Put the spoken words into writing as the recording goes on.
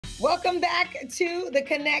Welcome back to the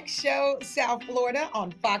Connect Show, South Florida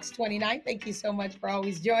on Fox 29. Thank you so much for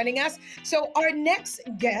always joining us. So our next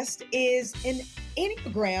guest is an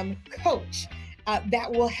Enneagram coach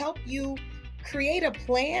that will help you create a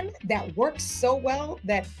plan that works so well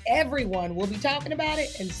that everyone will be talking about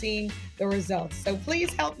it and seeing the results. So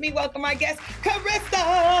please help me welcome our guest, Karissa.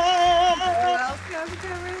 Welcome,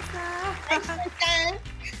 Karissa. Thanks for time.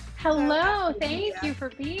 Hello, thank you for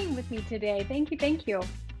being with me today. Thank you, thank you.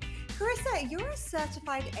 Karissa, you're a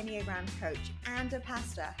certified Enneagram coach and a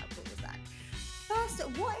pastor. How cool is that? First,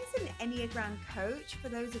 what is an Enneagram coach for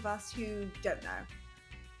those of us who don't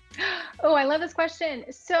know? Oh, I love this question.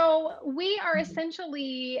 So we are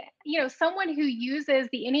essentially, someone who uses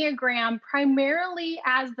the Enneagram primarily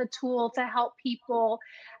as the tool to help people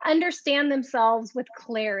understand themselves with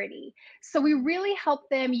clarity. So we really help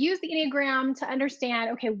them use the Enneagram to understand,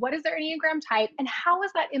 okay, what is their Enneagram type and how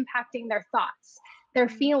is that impacting their thoughts, their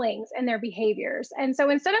feelings, and their behaviors. And so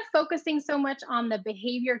instead of focusing so much on the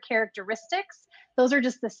behavior characteristics, those are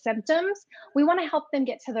just the symptoms, we want to help them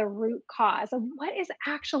get to the root cause of what is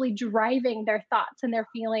actually driving their thoughts and their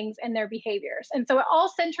feelings and their behaviors. And so it all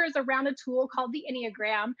centers around a tool called the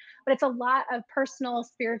Enneagram, but it's a lot of personal,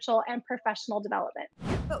 spiritual, and professional development.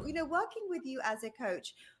 But, working with you as a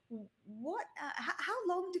coach, how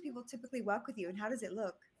long do people typically work with you and how does it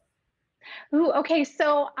look? Ooh, okay.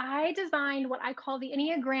 So I designed what I call the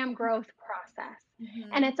Enneagram growth process.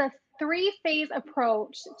 And it's a 3-phase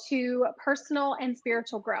approach to personal and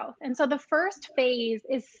spiritual growth. And so the first phase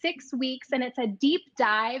is 6 weeks, and it's a deep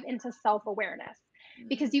dive into self-awareness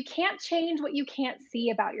because you can't change what you can't see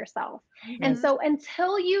about yourself. And so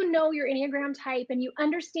until you know your Enneagram type and you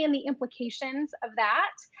understand the implications of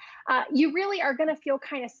that, you really are going to feel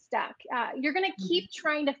kind of stuck. You're going to keep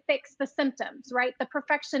trying to fix the symptoms, right? The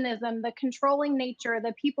perfectionism, the controlling nature,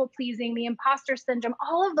 the people pleasing, the imposter syndrome,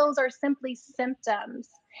 all of those are simply symptoms.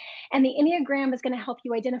 And the Enneagram is going to help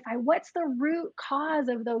you identify what's the root cause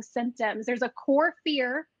of those symptoms. There's a core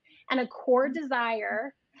fear and a core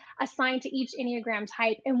desire assigned to each Enneagram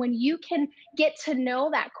type. And when you can get to know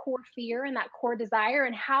that core fear and that core desire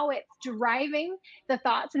and how it's driving the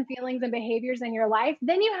thoughts and feelings and behaviors in your life,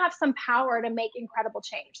 then you have some power to make incredible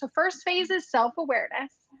change. So first phase is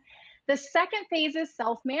self-awareness. The second phase is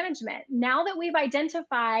self-management. Now that we've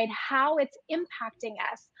identified how it's impacting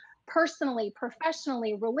us personally,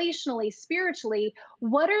 professionally, relationally, spiritually,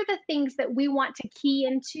 what are the things that we want to key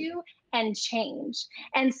into and change?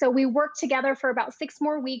 And so we work together for about 6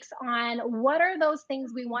 more weeks on what are those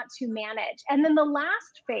things we want to manage. And then the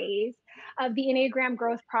last phase of the Enneagram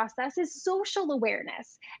growth process is social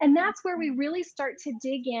awareness. And that's where we really start to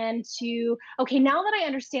dig into, okay, now that I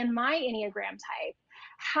understand my Enneagram type,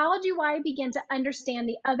 how do I begin to understand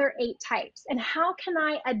the other 8 types? And how can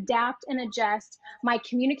I adapt and adjust my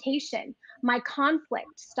communication, my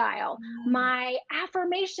conflict style, my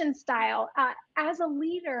affirmation style? As a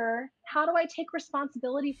leader, how do I take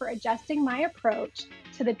responsibility for adjusting my approach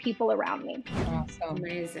to the people around me? Awesome.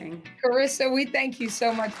 Amazing. Carissa, we thank you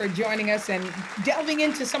so much for joining us and delving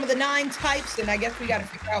into some of the 9 types. And I guess we got to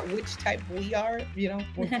figure out which type we are, at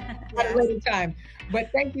a later time. But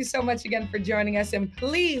thank you so much again for joining us. And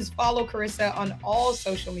please follow Carissa on all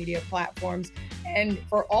social media platforms. And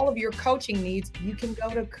for all of your coaching needs, you can go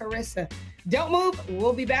to Carissa. Don't move.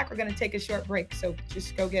 We'll be back. We're going to take a short break. So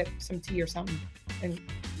just go get some tea or something. And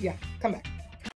yeah, come back.